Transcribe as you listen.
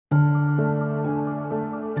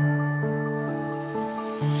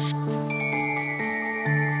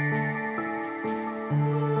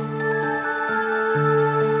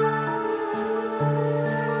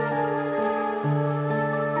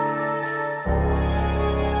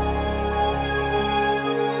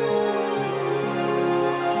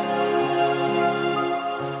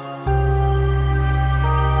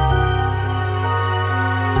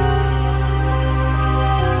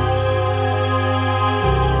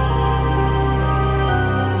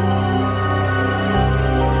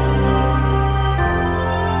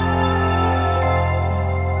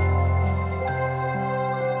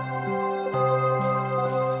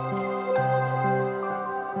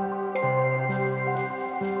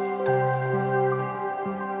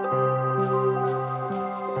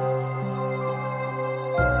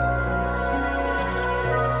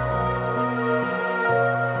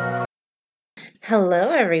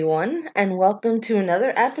everyone, and welcome to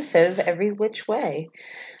another episode of Every Which Way.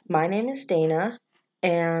 My name is Dana,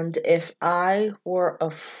 and if I were a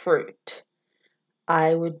fruit,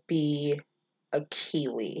 I would be a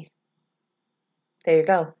kiwi. There you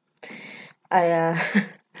go. I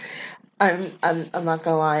I'm not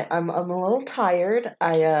gonna lie. I'm a little tired.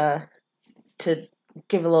 To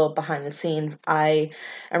give a little behind the scenes, I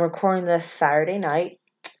am recording this Saturday night,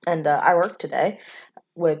 and I work today,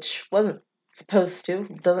 which wasn't supposed to,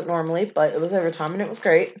 doesn't normally, but it was overtime and it was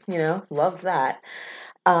great, loved that.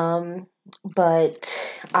 Um,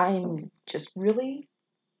 but I'm just really,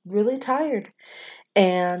 really tired.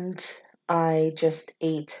 And I just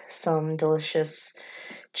ate some delicious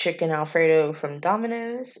chicken Alfredo from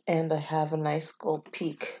Domino's, and I have a nice Gold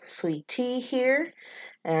Peak sweet tea here.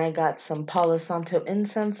 And I got some Palo Santo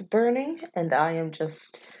incense burning, and I am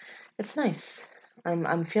just it's nice.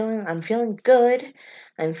 I'm feeling good.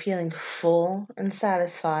 I'm feeling full and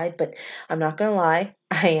satisfied, but I'm not gonna lie,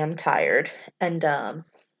 I am tired. And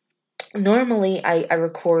normally I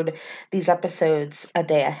record these episodes a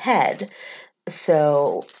day ahead,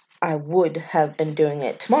 so I would have been doing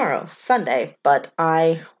it tomorrow, Sunday, but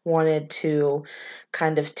I wanted to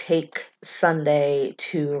kind of take Sunday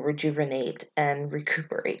to rejuvenate and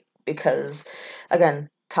recuperate because, again,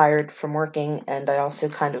 tired from working, and I also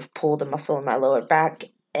kind of pulled a muscle in my lower back,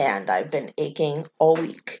 and I've been aching all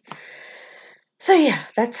week. So yeah,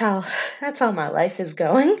 that's how my life is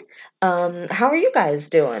going. How are you guys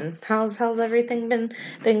doing? How's everything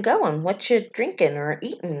been going? What you drinking or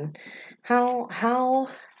eating? How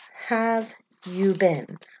have you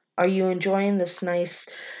been? Are you enjoying this nice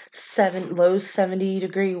low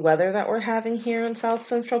 70-degree weather that we're having here in South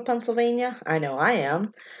Central Pennsylvania? I know I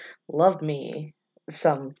am. Love me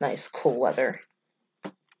some nice cool weather.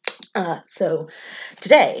 So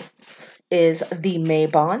today is the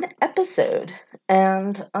Mabon episode,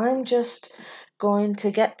 and I'm just going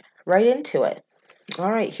to get right into it. All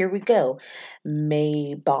right, here we go.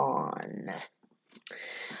 Mabon,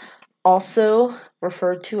 also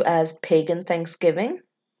referred to as pagan Thanksgiving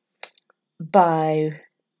by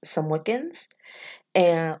some Wiccans,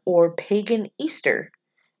 and or pagan Easter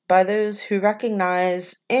by those who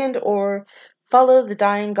recognize and or follow the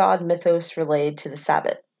dying god mythos related to the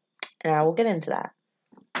Sabbath. And I will get into that.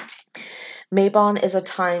 Mabon is a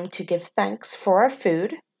time to give thanks for our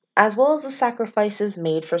food, as well as the sacrifices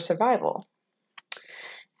made for survival.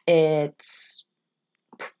 It's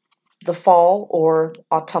the fall or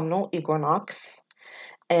autumnal equinox.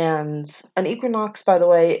 And an equinox, by the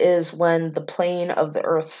way, is when the plane of the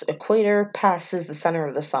Earth's equator passes the center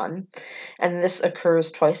of the sun. And this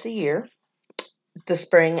occurs twice a year, the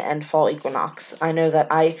spring and fall equinox. I know that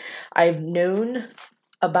I've known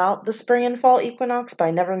about the spring and fall equinox, but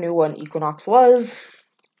I never knew what an equinox was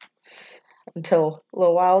until a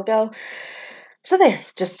little while ago. So there,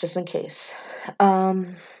 just in case.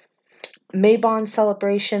 Mabon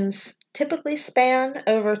celebrations typically span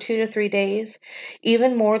over 2 to 3 days,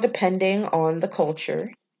 even more depending on the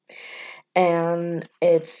culture. And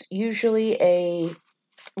it's usually a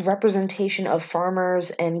representation of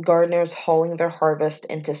farmers and gardeners hauling their harvest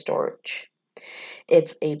into storage.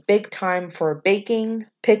 It's a big time for baking,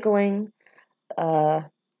 pickling, uh,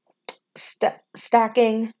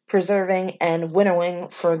 stacking, preserving, and winnowing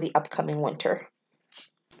for the upcoming winter.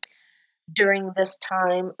 During this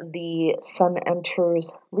time, the sun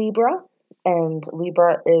enters Libra, and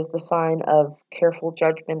Libra is the sign of careful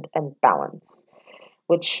judgment and balance,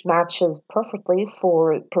 which matches perfectly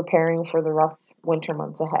for preparing for the rough winter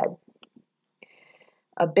months ahead.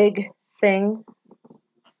 A big thing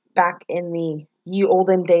back in the ye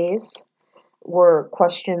olden days were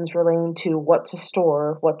questions relating to what to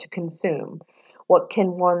store, what to consume, what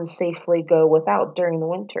can one safely go without during the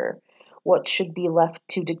winter, what should be left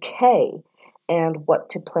to decay, and what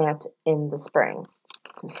to plant in the spring.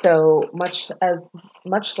 So much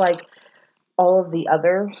like all of the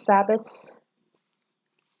other Sabbaths,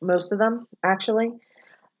 most of them actually,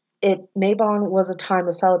 Mabon was a time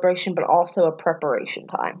of celebration, but also a preparation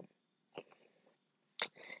time.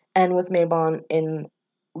 And with Mabon in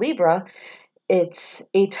Libra, it's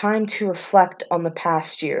a time to reflect on the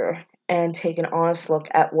past year and take an honest look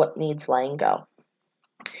at what needs letting go.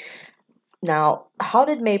 Now, how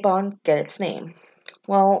did Mabon get its name?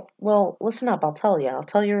 Well, listen up. I'll tell you. I'll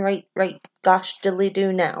tell you right. Gosh, diddly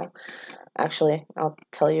do now. Actually, I'll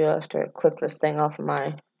tell you after I click this thing off of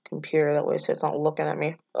my computer. That way, so it's not looking at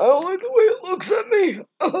me. I don't like the way it looks at me.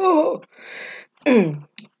 Oh.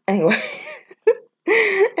 Anyway,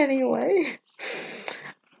 anyway,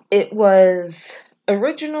 it was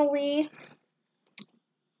originally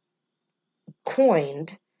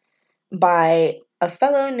coined by a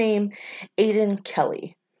fellow named Aidan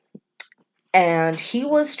Kelly. And he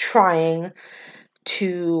was trying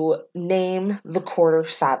to name the quarter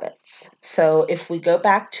Sabbats. So if we go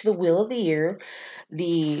back to the Wheel of the Year,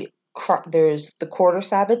 there's the quarter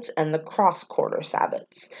Sabbats and the cross quarter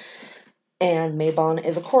Sabbats. And Mabon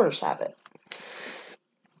is a quarter Sabbat.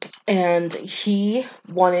 And he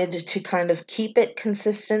wanted to kind of keep it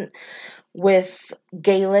consistent with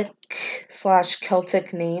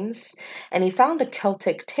Gaelic/Celtic names. And he found a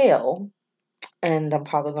Celtic tale, and I'm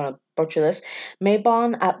probably going to butcher this,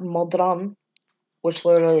 Mabon ap Modron, which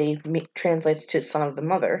literally translates to son of the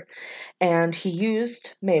mother. And he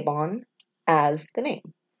used Mabon as the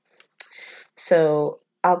name. So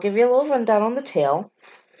I'll give you a little rundown on the tale.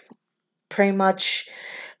 Pretty much,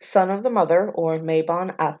 son of the mother, or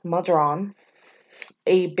Mabon ap Modron,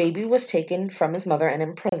 a baby was taken from his mother and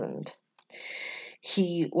imprisoned.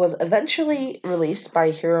 He was eventually released by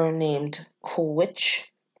a hero named Coolwich,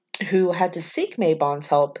 who had to seek Mabon's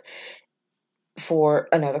help for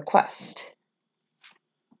another quest.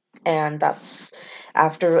 And that's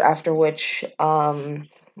after which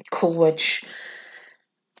Coolwich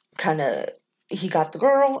he got the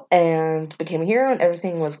girl and became a hero, and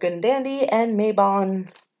everything was good and dandy, and Mabon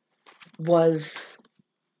was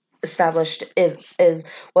established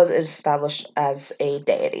was established as a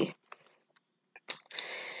deity.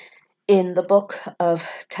 In the book of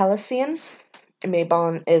Taliesin,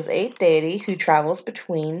 Mabon is a deity who travels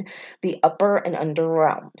between the upper and under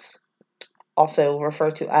realms, also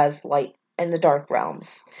referred to as light and the dark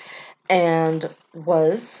realms, and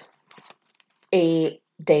was a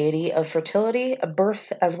deity of fertility,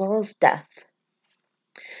 birth, as well as death.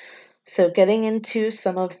 So getting into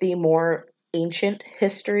some of the more ancient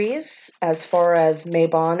histories as far as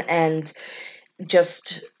Mabon and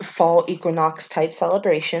just fall equinox type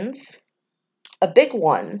celebrations, a big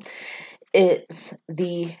one is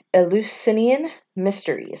the Eleusinian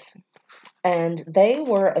Mysteries, and they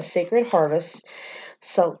were a sacred harvest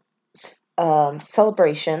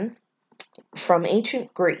celebration from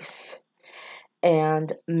ancient Greece.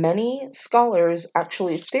 And many scholars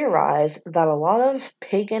actually theorize that a lot of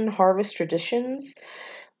pagan harvest traditions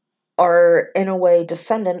are, in a way,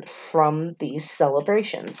 descendant from these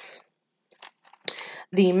celebrations.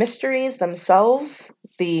 The mysteries themselves,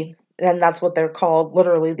 and that's what they're called,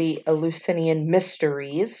 literally the Eleusinian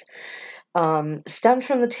Mysteries, stemmed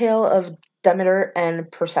from the tale of Demeter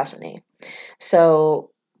and Persephone. So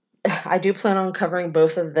I do plan on covering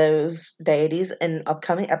both of those deities in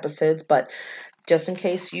upcoming episodes, but just in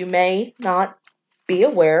case you may not be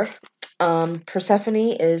aware, Persephone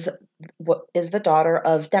is the daughter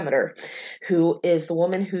of Demeter, who is the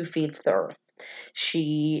woman who feeds the earth.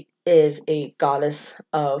 She is a goddess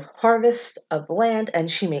of harvest, of land, and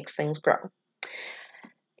she makes things grow.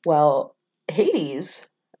 Well, Hades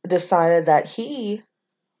decided that he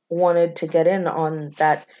wanted to get in on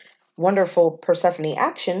that wonderful Persephone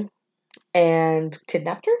action and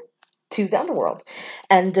kidnapped her to the underworld.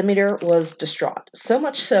 And Demeter was distraught. So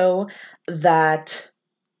much so that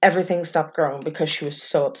everything stopped growing because she was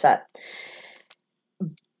so upset.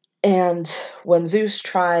 And when Zeus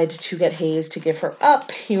tried to get Hades to give her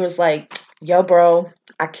up, he was like, yo, bro,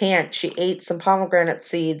 I can't. She ate some pomegranate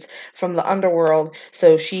seeds from the underworld,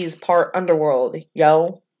 so she's part underworld,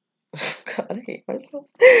 yo. God, I hate myself.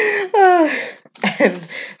 And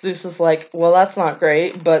Zeus was like, well, that's not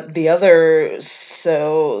great, but the other,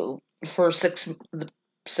 so for 6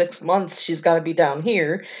 months, she's got to be down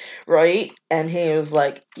here, right? And he was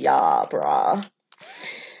like, yeah, brah.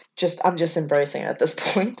 I'm just embracing it at this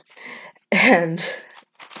point. And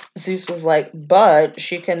Zeus was like, but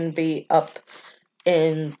she can be up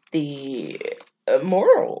in the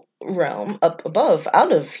mortal realm, up above,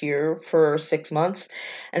 out of here for 6 months.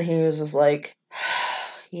 And he was just like,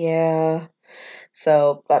 yeah.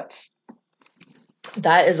 So that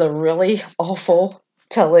is a really awful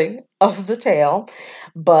telling of the tale.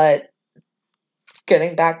 But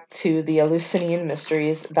getting back to the Eleusinian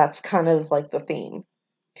Mysteries, that's kind of like the theme,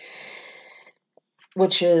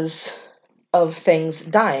 which is of things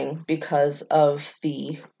dying because of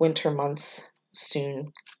the winter months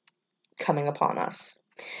soon coming upon us.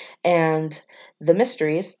 And the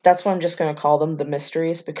mysteries, that's what I'm just going to call them, the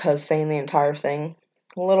mysteries, because saying the entire thing,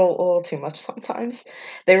 a little too much sometimes.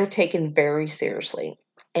 They were taken very seriously.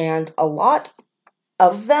 And a lot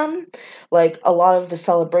of them, like a lot of the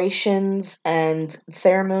celebrations and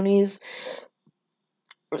ceremonies,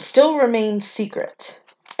 still remain secret.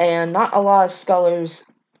 And not a lot of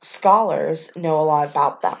scholars know a lot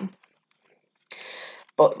about them.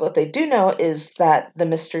 But what they do know is that the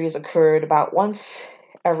mysteries occurred about once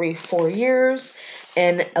every 4 years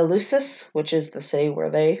in Eleusis, which is the city where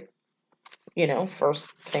they,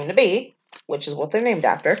 first came to be, which is what they're named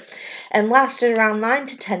after, and lasted around 9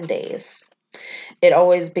 to 10 days. It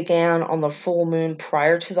always began on the full moon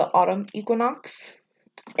prior to the autumn equinox,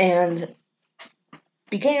 and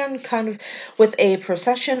began kind of with a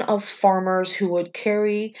procession of farmers who would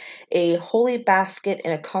carry a holy basket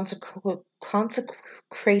in a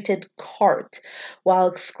consecrated cart while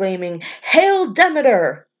exclaiming, "Hail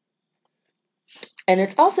Demeter!" And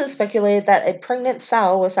it's also speculated that a pregnant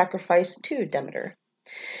sow was sacrificed to Demeter.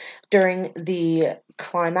 During the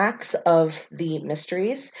climax of the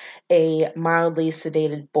mysteries, a mildly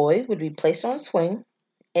sedated boy would be placed on a swing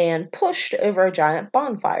and pushed over a giant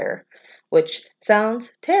bonfire, which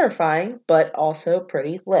sounds terrifying, but also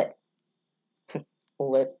pretty lit.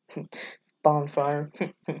 Lit. Bonfire.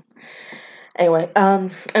 Anyway,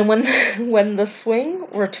 and when when the swing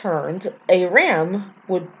returned, a ram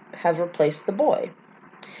would have replaced the boy.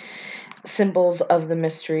 Symbols of the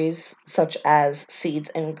mysteries, such as seeds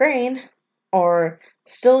and grain, are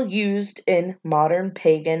still used in modern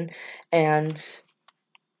pagan and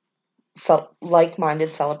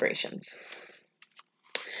like-minded celebrations.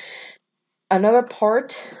 Another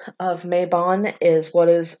part of Mabon is what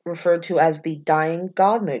is referred to as the dying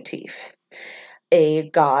god motif. A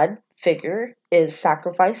god figure is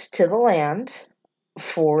sacrificed to the land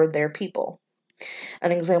for their people.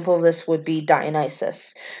 An example of this would be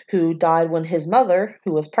Dionysus, who died when his mother,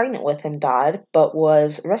 who was pregnant with him, died, but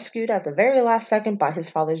was rescued at the very last second by his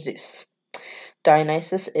father Zeus.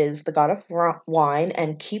 Dionysus is the god of wine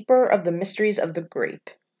and keeper of the mysteries of the grape,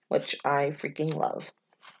 which I freaking love.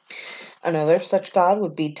 Another such god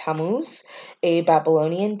would be Tammuz, a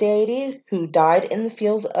Babylonian deity who died in the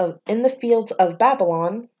fields of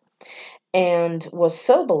Babylon and was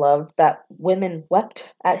so beloved that women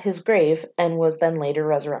wept at his grave and was then later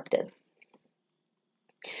resurrected.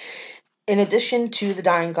 In addition to the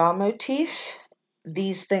dying god motif,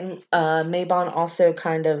 these things, Mabon also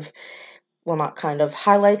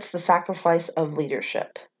highlights the sacrifice of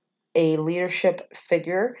leadership. A leadership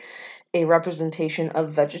figure, a representation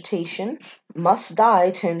of vegetation, must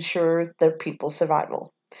die to ensure their people's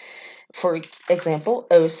survival. For example,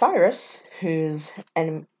 Osiris, whose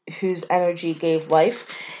energy gave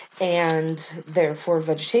life, and therefore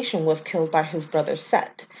vegetation, was killed by his brother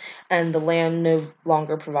Set, and the land no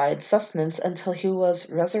longer provided sustenance until he was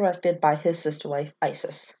resurrected by his sister wife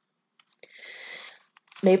Isis.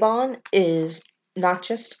 Mabon is not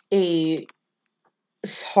just a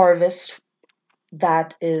harvest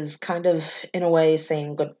that is kind of, in a way,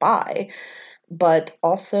 saying goodbye, but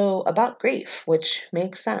also about grief, which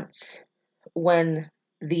makes sense. When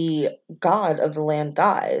the god of the land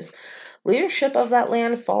dies, leadership of that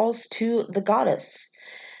land falls to the goddess,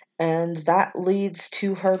 and that leads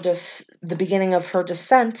to the beginning of her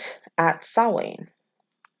descent at Samhain.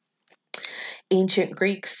 Ancient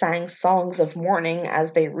Greeks sang songs of mourning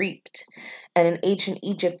as they reaped, and in ancient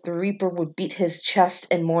Egypt, the reaper would beat his chest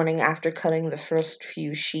in mourning after cutting the first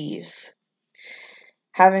few sheaves.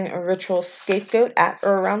 Having a ritual scapegoat at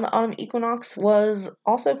or around the autumn equinox was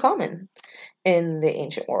also common in the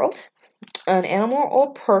ancient world. An animal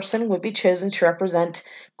or person would be chosen to represent,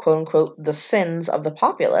 quote unquote, the sins of the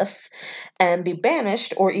populace and be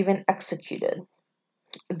banished or even executed.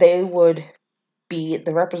 They would be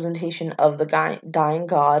the representation of the dying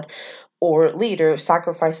god or leader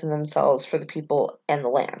sacrificing themselves for the people and the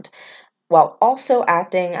land, while also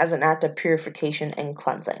acting as an act of purification and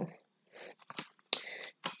cleansing.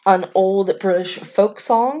 An old British folk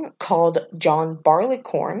song called John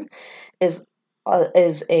Barleycorn is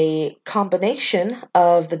a combination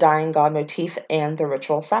of the dying god motif and the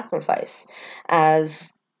ritual sacrifice,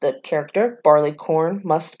 as the character Barleycorn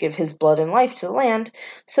must give his blood and life to the land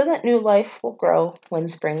so that new life will grow when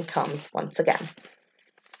spring comes once again.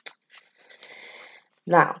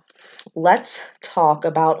 Now, let's talk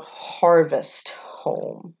about Harvest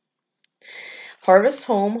Home. Harvest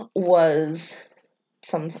Home was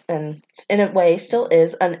and in a way still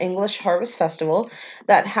is, an English harvest festival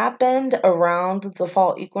that happened around the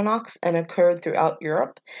fall equinox and occurred throughout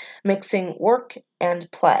Europe, mixing work and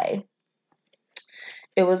play.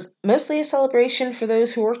 It was mostly a celebration for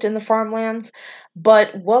those who worked in the farmlands,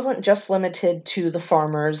 but wasn't just limited to the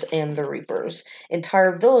farmers and the reapers.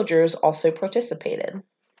 Entire villagers also participated.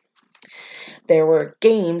 There were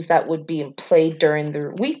games that would be played during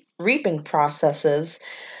the reaping processes.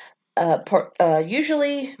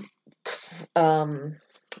 Usually,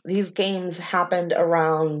 these games happened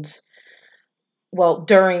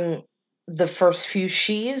during the first few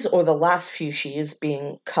sheaves or the last few sheaves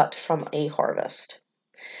being cut from a harvest.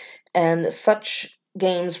 And such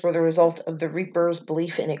games were the result of the reapers'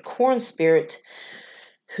 belief in a corn spirit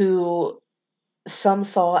who some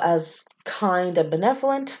saw as kind and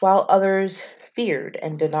benevolent, while others feared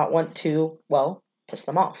and did not want to, well, piss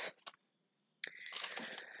them off.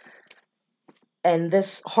 And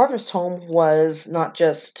this harvest home was not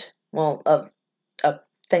just, well, a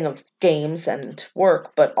thing of games and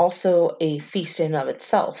work, but also a feast in of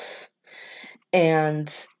itself. And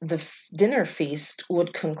the dinner feast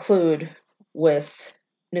would conclude with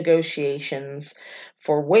negotiations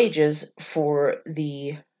for wages for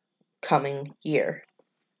the coming year.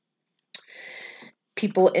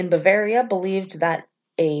 People in Bavaria believed that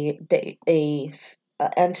a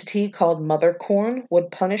entity called Mother Corn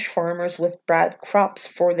would punish farmers with bad crops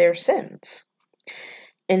for their sins.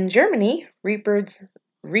 In Germany, reapers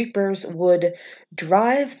would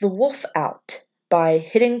drive the wolf out by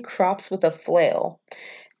hitting crops with a flail,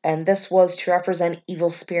 and this was to represent evil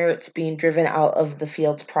spirits being driven out of the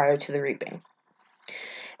fields prior to the reaping.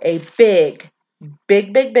 A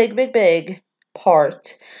big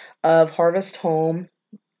part of Harvest Home,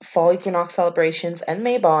 Fall Equinox celebrations, and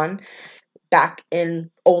Mabon back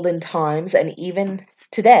in olden times and even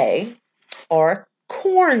today are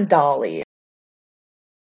corn dollies.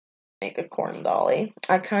 Make a corn dolly.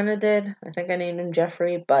 I kind of did. I think I named him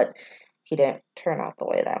Jeffrey, but he didn't turn out the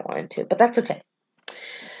way that I wanted to. But that's okay.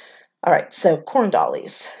 All right, so corn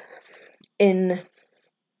dollies. In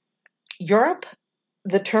Europe,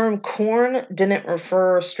 the term corn didn't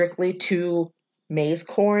refer strictly to maize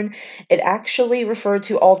corn. It actually referred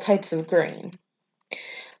to all types of grain.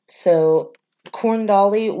 So, corn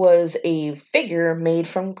dolly was a figure made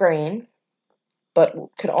from grain, but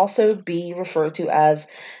could also be referred to as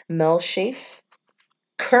Melschafe,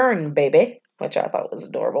 Kern baby, which I thought was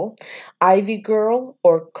adorable, Ivy girl,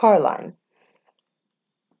 or Carline.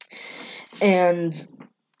 And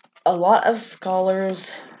a lot of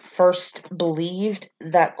scholars first believed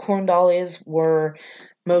that corn dollies were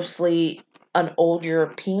mostly an old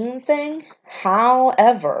European thing.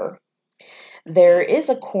 However, there is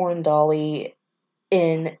a corn dolly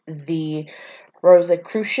in the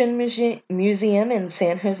Rosicrucian Museum in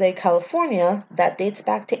San Jose, California, that dates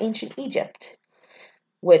back to ancient Egypt,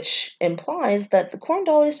 which implies that the corn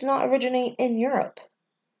dollies do not originate in Europe.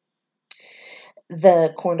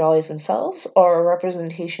 The corn dollies themselves are a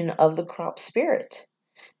representation of the crop spirit.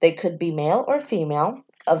 They could be male or female,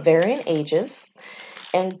 of varying ages,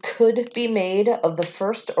 and could be made of the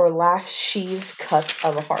first or last sheaves cut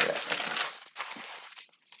of a harvest.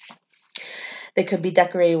 They could be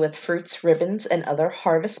decorated with fruits, ribbons, and other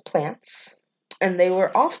harvest plants, and they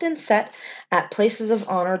were often set at places of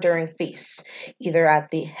honor during feasts, either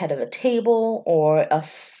at the head of a table or a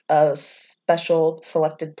special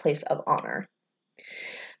selected place of honor.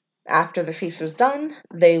 After the feast was done,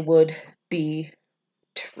 they would be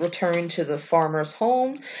returned to the farmer's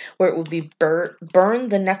home, where it would be burned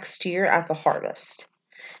the next year at the harvest.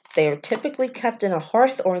 They are typically kept in a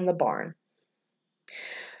hearth or in the barn.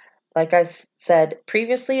 Like I said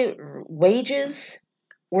previously, wages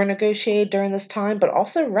were negotiated during this time, but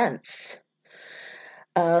also rents.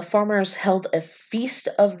 Farmers held a feast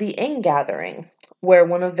of the ingathering, where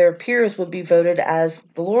one of their peers would be voted as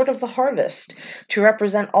the Lord of the Harvest to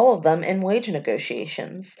represent all of them in wage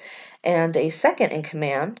negotiations. And a second in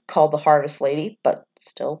command, called the Harvest Lady, but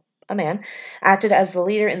still a man, acted as the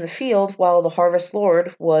leader in the field while the Harvest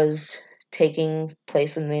Lord was taking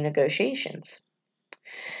place in the negotiations.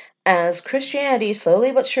 As Christianity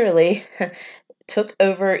slowly but surely took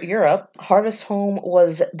over Europe, Harvest Home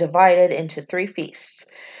was divided into 3 feasts.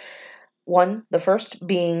 One, the first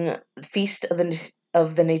being the Feast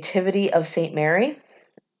of the Nativity of St. Mary,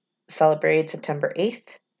 celebrated September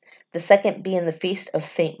 8th. The second being the Feast of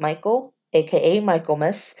St. Michael, aka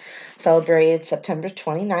Michaelmas, celebrated September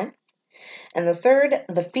 29th. And the third,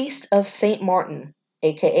 the Feast of St. Martin,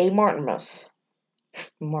 aka Martinmas,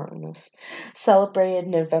 celebrated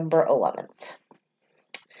November 11th.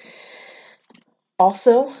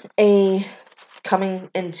 Also, coming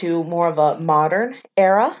into more of a modern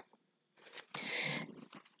era,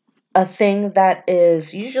 a thing that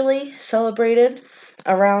is usually celebrated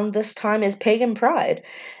around this time is pagan pride.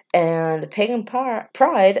 And pagan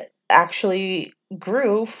pride actually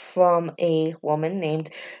grew from a woman named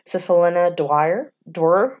Cicilina Duer,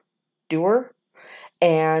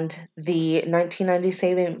 and the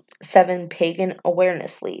 1997 Pagan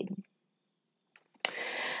Awareness League.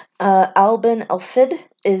 Alban Elfid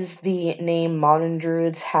is the name modern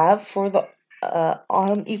Druids have for the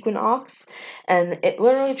autumn equinox, and it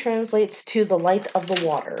literally translates to the light of the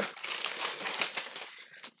water.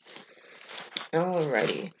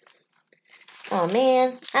 Alrighty. Oh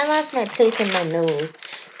man, I lost my place in my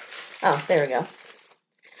notes. Oh, there we go.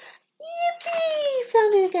 Yippee!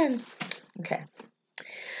 Found it again. Okay.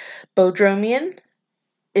 Bodromion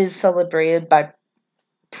is celebrated by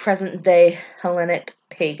present-day Hellenic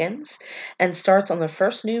pagans and starts on the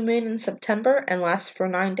first new moon in September and lasts for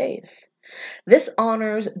 9 days. This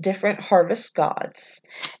honors different harvest gods,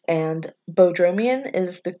 and Bodromion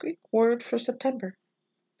is the Greek word for September.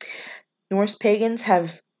 Norse pagans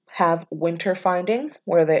have winter finding,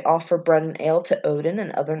 where they offer bread and ale to Odin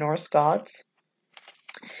and other Norse gods.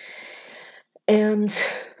 And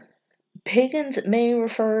pagans may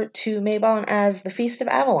refer to Mabon as the Feast of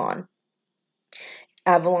Avalon.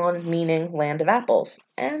 Avalon meaning land of apples,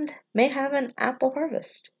 and may have an apple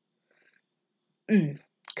harvest.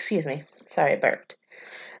 Excuse me. Sorry, I burped.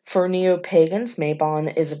 For neo-pagans,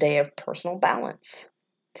 Mabon is a day of personal balance.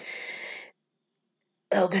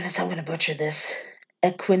 Oh goodness, I'm going to butcher this.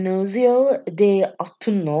 Equinoccio de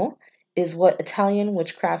autunno is what Italian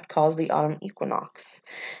witchcraft calls the autumn equinox,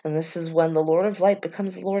 and this is when the Lord of Light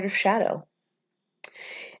becomes the Lord of Shadow.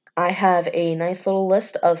 I have a nice little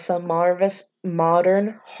list of some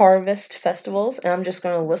modern harvest festivals, and I'm just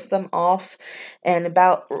going to list them off and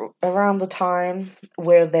about around the time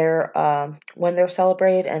where when they're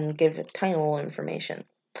celebrated and give tiny little information.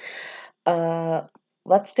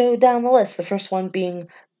 Let's go down the list. The first one being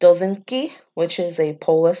Dozinki, which is a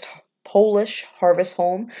Polish harvest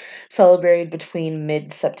home celebrated between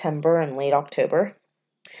mid-September and late October.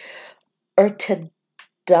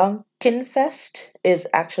 Dunkenfest is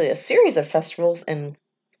actually a series of festivals in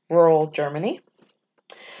rural Germany.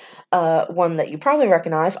 One that you probably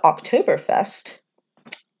recognize, Oktoberfest,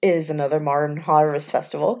 is another modern harvest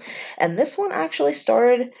festival. And this one actually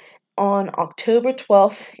started on October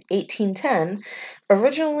 12th, 1810,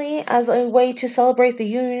 originally as a way to celebrate the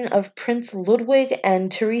union of Prince Ludwig and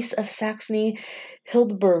Therese of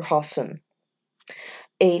Saxony-Hildburghausen.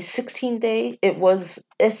 It was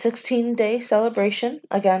a 16-day celebration,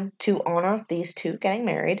 again, to honor these two getting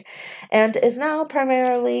married, and is now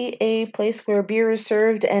primarily a place where beer is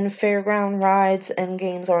served and fairground rides and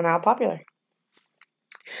games are now popular.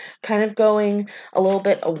 Kind of going a little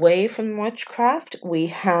bit away from witchcraft, we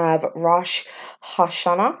have Rosh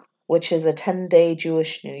Hashanah, which is a 10-day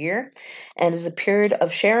Jewish New Year, and is a period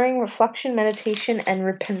of sharing, reflection, meditation, and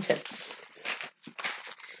repentance.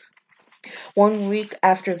 1 week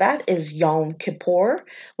after that is Yom Kippur,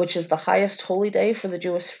 which is the highest holy day for the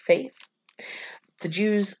Jewish faith. The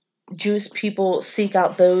Jewish people seek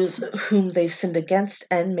out those whom they've sinned against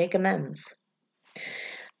and make amends.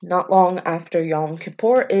 Not long after Yom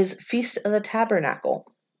Kippur is Feast of the Tabernacle,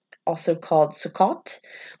 also called Sukkot,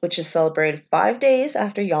 which is celebrated 5 days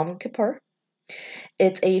after Yom Kippur.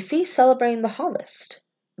 It's a feast celebrating the harvest,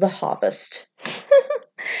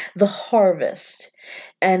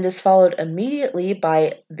 and is followed immediately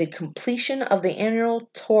by the completion of the annual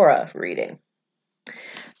Torah reading.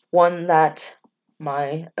 One that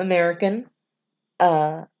my American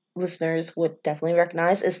listeners would definitely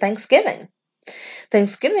recognize is Thanksgiving.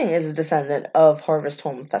 Thanksgiving is a descendant of harvest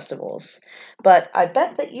home festivals, but I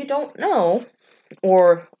bet that you don't know,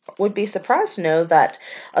 or would be surprised to know, that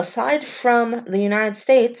aside from the United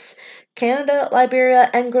States, Canada, Liberia,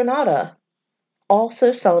 and Grenada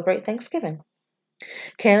also celebrate Thanksgiving.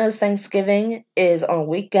 Canada's Thanksgiving is a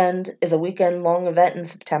weekend-long event in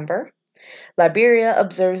September. Liberia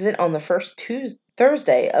observes it on the first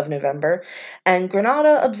Thursday of November, and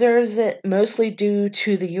Grenada observes it mostly due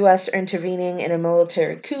to the U.S. intervening in a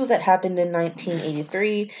military coup that happened in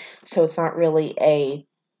 1983, so it's not really a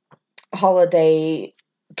holiday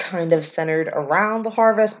kind of centered around the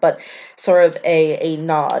harvest, but sort of a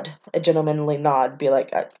nod, a gentlemanly nod, be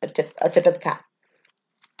like a tip of the cap.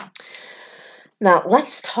 Now,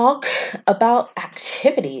 let's talk about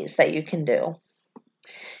activities that you can do.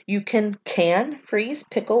 You can freeze,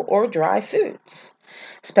 pickle, or dry foods.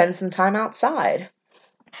 Spend some time outside.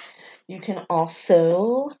 You can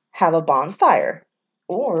also have a bonfire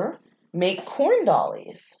or make corn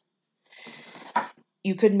dollies.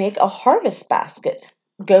 You could make a harvest basket,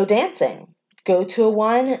 go dancing, go to a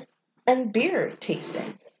wine and beer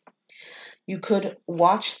tasting. You could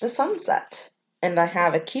watch the sunset, and I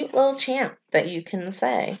have a cute little chant that you can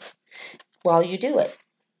say while you do it.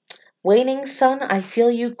 Waning sun, I feel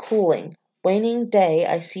you cooling. Waning day,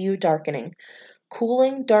 I see you darkening.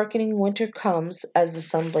 Cooling, darkening winter comes as the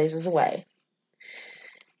sun blazes away.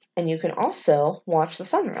 And you can also watch the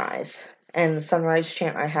sunrise. And the sunrise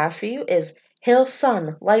chant I have for you is, Hail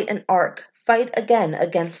sun, light and arc, fight again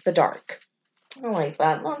against the dark. I like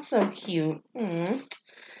that. That's so cute.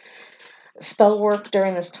 Spell work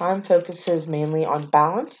during this time focuses mainly on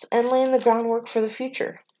balance and laying the groundwork for the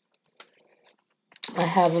future. I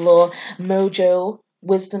have a little mojo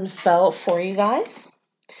wisdom spell for you guys.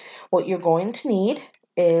 What you're going to need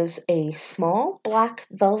is a small black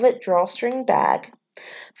velvet drawstring bag,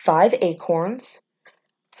 5 acorns,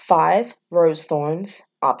 5 rose thorns,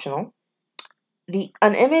 optional,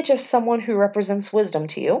 an image of someone who represents wisdom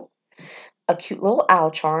to you, a cute little owl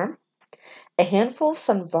charm, a handful of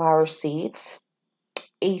sunflower seeds,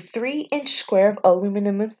 a 3-inch square of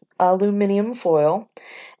aluminum foil,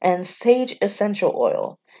 and sage essential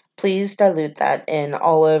oil. Please dilute that in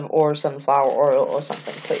olive or sunflower oil or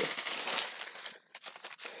something, please.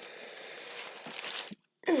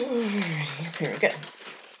 There we go.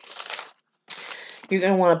 You're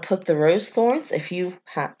going to want to put the rose thorns, if you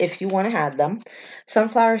want to have them,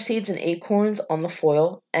 sunflower seeds and acorns on the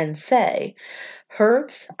foil, and say,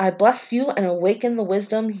 "Herbs, I bless you and awaken the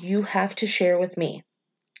wisdom you have to share with me."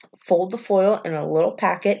 Fold the foil in a little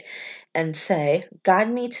packet and say, "Guide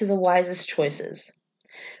me to the wisest choices."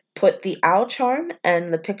 Put the owl charm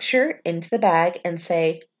and the picture into the bag and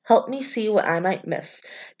say, "Help me see what I might miss,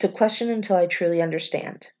 to question until I truly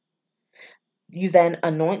understand." You then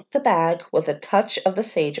anoint the bag with a touch of the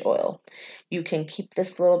sage oil. You can keep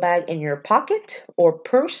this little bag in your pocket or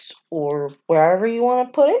purse or wherever you want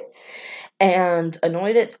to put it, and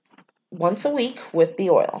anoint it once a week with the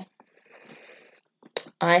oil.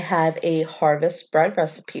 I have a harvest bread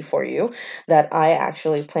recipe for you that I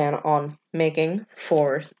actually plan on making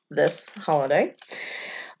for this holiday.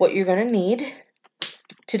 What you're going to need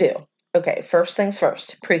to do. Okay, first things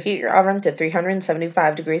first. Preheat your oven to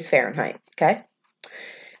 375 degrees Fahrenheit, okay?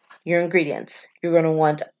 Your ingredients. You're going to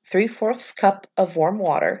want 3/4 cup of warm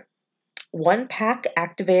water, 1 pack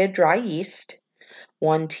activated dry yeast,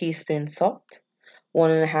 1 teaspoon salt,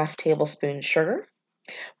 1.5 tablespoons sugar,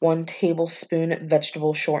 1 tablespoon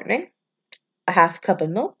vegetable shortening, a 1/2 cup of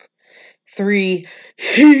milk, 3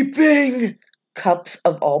 heaping cups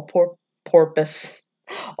of all-purpose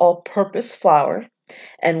flour,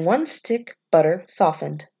 and 1 stick butter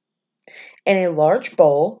softened. In a large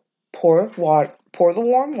bowl, pour the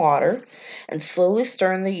warm water and slowly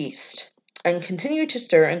stir in the yeast, and continue to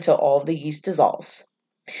stir until all of the yeast dissolves.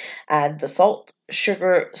 Add the salt,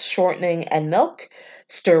 sugar, shortening, and milk.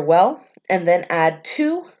 Stir well, and then add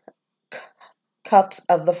 2 cups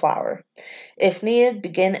of the flour. If needed,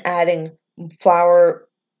 begin adding flour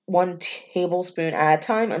 1 tablespoon at a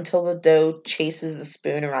time until the dough chases the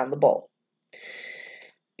spoon around the bowl.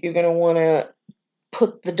 You're going to want to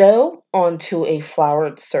put the dough onto a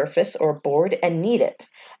floured surface or board and knead it,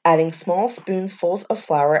 adding small spoonfuls of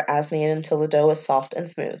flour as needed until the dough is soft and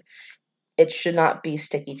smooth. It should not be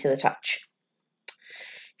sticky to the touch.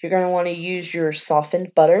 You're going to want to use your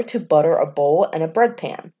softened butter to butter a bowl and a bread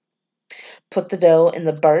pan. Put the dough in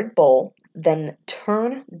the buttered bowl, then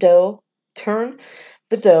turn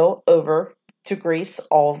the dough over to grease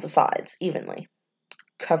all of the sides evenly.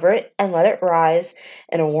 Cover it and let it rise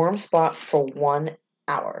in a warm spot for 1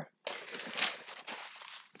 hour.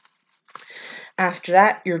 After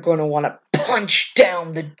that, you're going to want to punch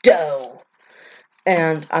down the dough.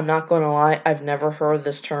 And I'm not going to lie, I've never heard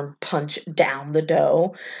this term, punch down the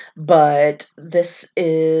dough, but this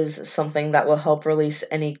is something that will help release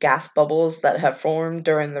any gas bubbles that have formed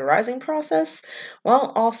during the rising process,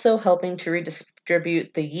 while also helping to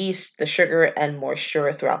redistribute the yeast, the sugar, and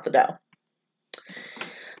moisture throughout the dough.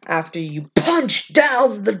 After you punch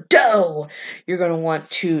down the dough, you're going to want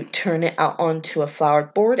to turn it out onto a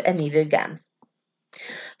floured board and knead it again.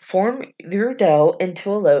 Form your dough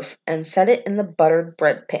into a loaf and set it in the buttered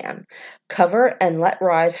bread pan. Cover and let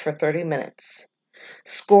rise for 30 minutes.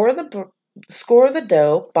 Score the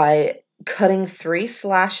dough by cutting 3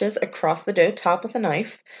 slashes across the dough top with a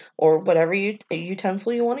knife or whatever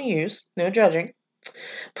utensil you want to use, no judging.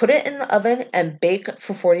 Put it in the oven and bake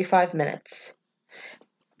for 45 minutes.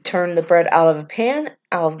 Turn the bread out of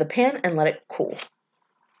the pan and let it cool.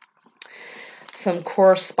 Some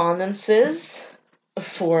correspondences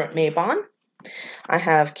for Mabon. I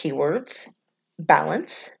have keywords: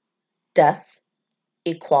 balance, death,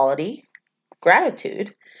 equality,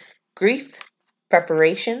 gratitude, grief,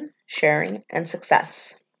 preparation, sharing, and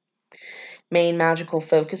success. Main magical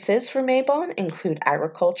focuses for Mabon include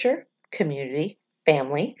agriculture, community,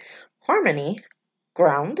 family, harmony,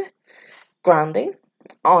 grounding,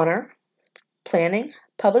 honor, planning,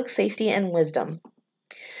 public safety, and wisdom.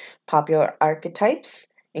 Popular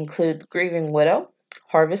archetypes include grieving widow,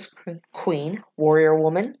 harvest queen, warrior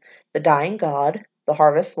woman, the dying god, the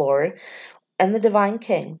harvest lord, and the divine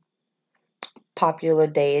king. Popular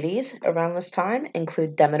deities around this time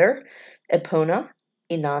include Demeter, Epona,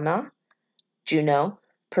 Inanna, Juno,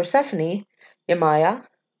 Persephone, Yamaya,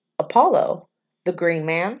 Apollo, the Green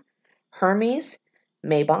Man, Hermes,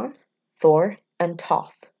 Mabon, Thor, and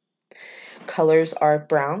Thoth. Colors are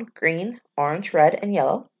brown, green, orange, red, and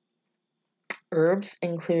yellow. Herbs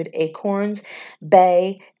include acorns,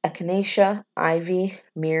 bay, echinacea, ivy,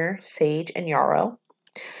 myrrh, sage, and yarrow.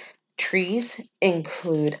 Trees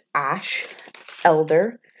include ash,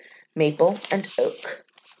 elder, maple, and oak.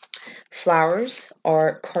 Flowers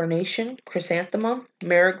are carnation, chrysanthemum,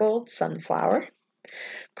 marigold, sunflower.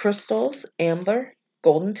 Crystals, amber,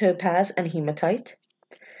 golden topaz, and hematite.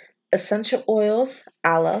 Essential oils,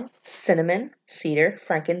 aloe, cinnamon, cedar,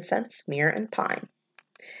 frankincense, myrrh, and pine.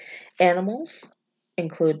 Animals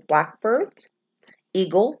include blackbirds,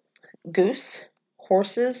 eagle, goose,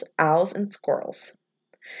 horses, owls, and squirrels.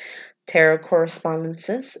 Tarot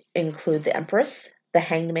correspondences include the Empress, the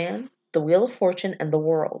Hanged Man, the Wheel of Fortune, and the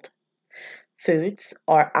World. Foods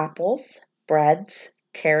are apples, breads,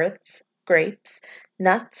 carrots, grapes,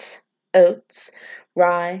 nuts, oats,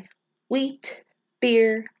 rye, wheat,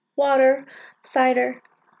 beer, water, cider,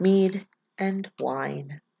 mead, and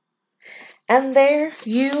wine. And there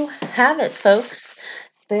you have it, folks.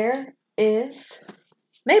 There is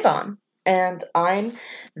Mabon. And I'm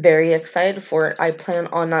very excited for it. I plan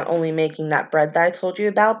on not only making that bread that I told you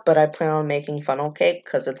about, but I plan on making funnel cake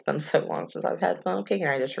because it's been so long since I've had funnel cake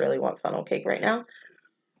and I just really want funnel cake right now.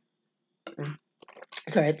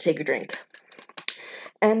 Sorry, I had to take a drink.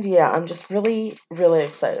 And yeah, I'm just really, really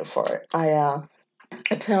excited for it. I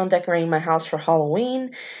plan on decorating my house for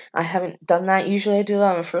Halloween. I haven't done that. Usually I do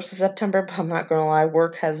that on the 1st of September, but I'm not going to lie,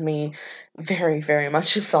 work has me very, very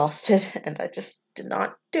much exhausted, and I just did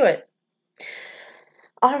not do it.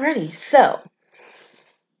 Alrighty, so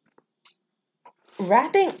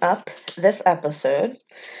wrapping up this episode,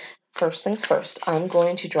 first things first, I'm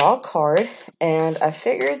going to draw a card, and I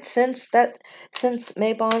figured since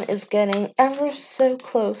Mabon is getting ever so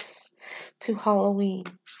close to Halloween,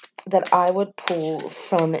 that I would pull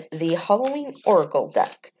from the Halloween Oracle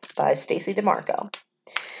deck by Stacey DeMarco.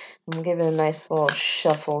 I'm going to give it a nice little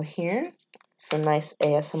shuffle here. Some nice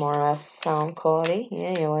ASMR sound quality.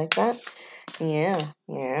 Yeah, you like that? Yeah,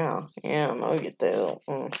 I know you do.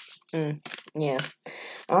 Yeah.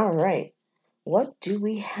 Alright. What do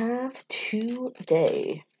we have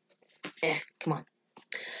today? Come on.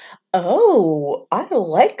 Oh, I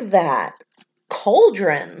like that.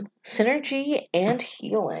 Cauldron. Synergy and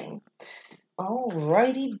healing.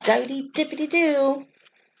 Alrighty, dighty, dippity doo.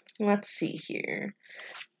 Let's see here.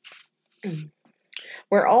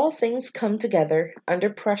 Where all things come together,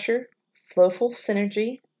 under pressure, flowful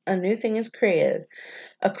synergy, a new thing is created,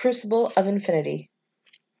 a crucible of infinity.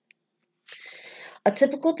 A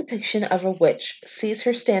typical depiction of a witch sees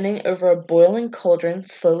her standing over a boiling cauldron,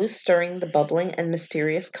 slowly stirring the bubbling and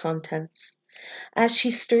mysterious contents. As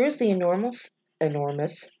she stirs the enormous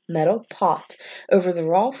metal pot over the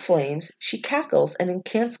raw flames, she cackles and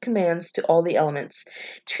incants commands to all the elements,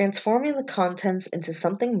 transforming the contents into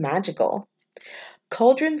something magical.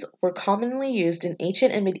 Cauldrons were commonly used in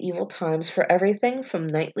ancient and medieval times for everything from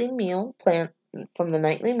the nightly meal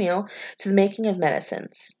to the making of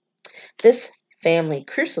medicines. This family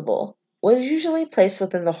crucible was usually placed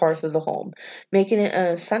within the hearth of the home, making it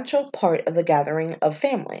an essential part of the gathering of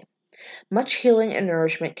family. Much healing and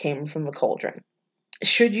nourishment came from the cauldron.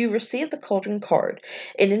 Should you receive the cauldron card,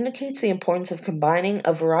 it indicates the importance of combining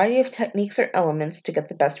a variety of techniques or elements to get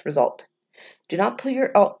the best result. Do not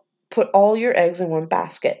put all your eggs in one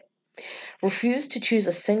basket. Refuse to choose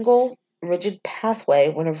a single rigid pathway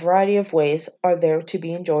when a variety of ways are there to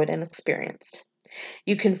be enjoyed and experienced.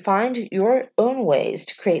 You can find your own ways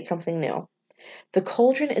to create something new. The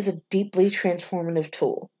cauldron is a deeply transformative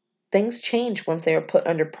tool. Things change once they are put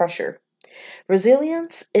under pressure.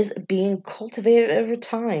 Resilience is being cultivated over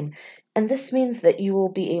time, and this means that you will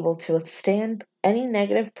be able to withstand any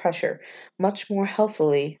negative pressure much more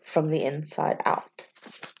healthily from the inside out.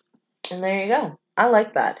 And there you go. I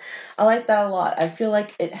like that. I like that a lot. I feel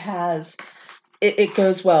like it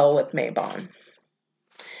goes well with Mabon.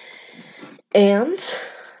 And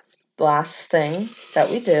the last thing that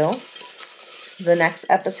we do, the next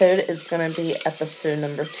episode is going to be episode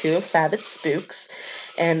number 2 of Sabbath Spooks,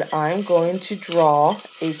 and I'm going to draw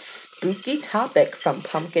a spooky topic from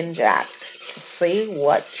Pumpkin Jack to see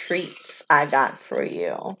what treats I got for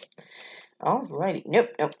you. Alrighty. Nope.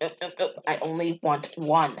 I only want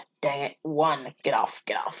one. Dang it. One. Get off.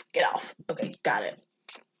 Okay, got it.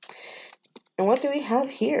 And what do we have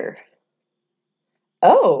here?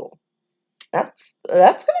 Oh, that's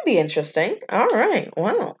going to be interesting. Alright,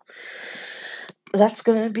 wow. That's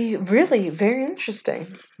going to be really very interesting.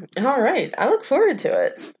 Alright, I look forward to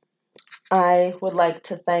it. I would like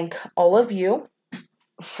to thank all of you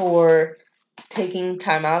for taking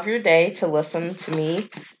time out of your day to listen to me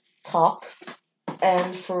talk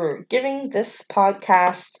and for giving this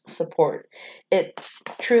podcast support. It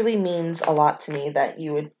truly means a lot to me that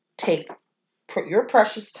you would take your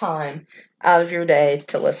precious time out of your day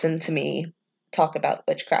to listen to me talk about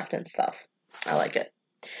witchcraft and stuff. I like it.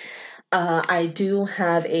 I do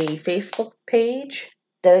have a Facebook page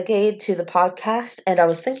dedicated to the podcast, and I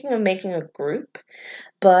was thinking of making a group,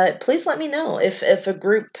 but please let me know if a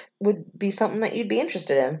group would be something that you'd be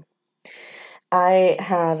interested in. I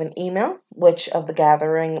have an email, Witch of the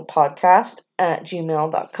Gathering podcast at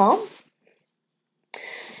gmail.com.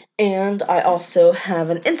 And I also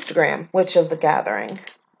have an Instagram, Witch of the Gathering.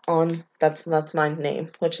 That's my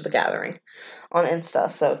name, Witch of the Gathering, on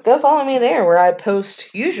Insta. So go follow me there, where I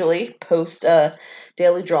usually post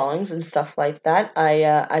daily drawings and stuff like that.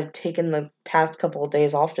 I've taken the past couple of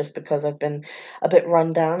days off just because I've been a bit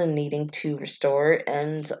run down and needing to restore,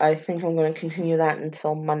 and I think I'm going to continue that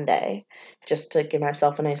until Monday, just to give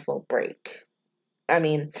myself a nice little break. I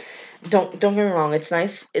mean, don't get me wrong, it's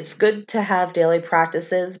nice. It's good to have daily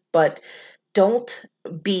practices, but don't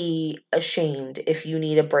be ashamed if you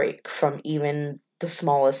need a break from even the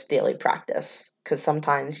smallest daily practice, because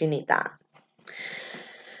sometimes you need that.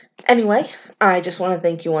 Anyway, I just want to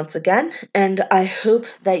thank you once again, and I hope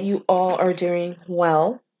that you all are doing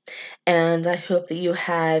well, and I hope that you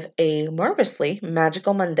have a marvelously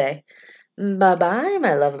magical Monday. Bye-bye,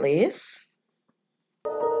 my lovelies.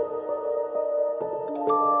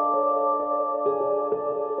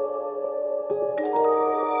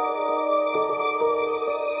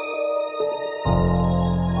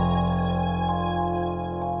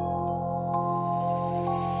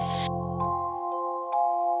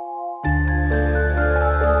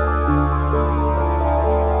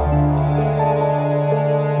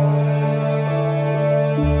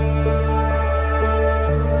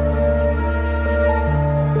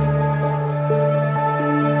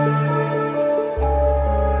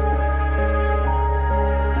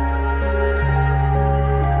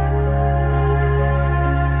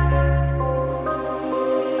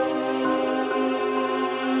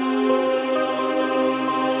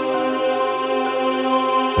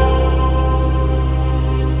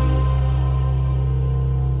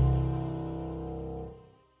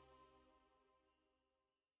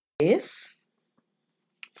 Yes.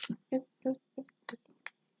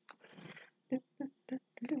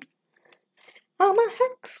 I'm a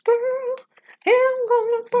hex girl, and I'm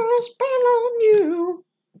gonna put a spell on you.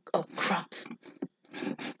 Oh, crumbs.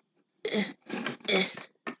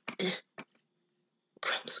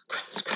 Crumbs, crumbs, crumbs.